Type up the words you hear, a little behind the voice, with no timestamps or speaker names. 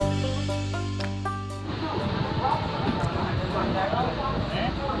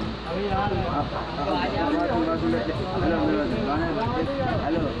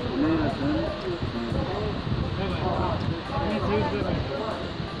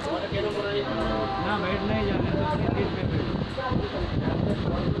ना बैठ नहीं जाने तो अपनी सीट पे बैठो।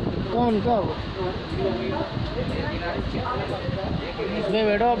 कौन सा इसमें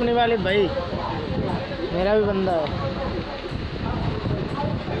बैठो अपनी वाली भाई, मेरा भी बंदा है।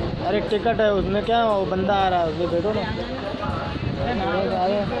 अरे टिकट है उसमें, क्या वो बंदा आ रहा है उसमें बैठो ना। तो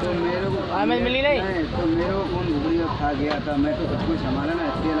मेरे को मिली नहीं तो मेरे को कौन घुगड़ी खा गया था, मैं तो सब कुछ संभाला ना।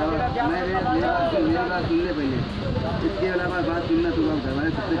 इसके अलावा मेरी बात सुन ले पहले, इसके अलावा बात सुनना तो घर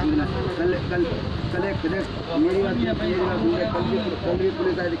वाले सबसे सुनना। कल कल कल एक मेरी बात सुन ले। कल भी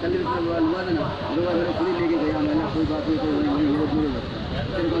पुलिस आई थी, कल भी हुआ था ना, दो बार पुलिस लेके गया। मैंने कोई बात नहीं,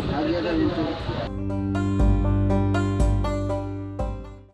 तेरे को खा गया था।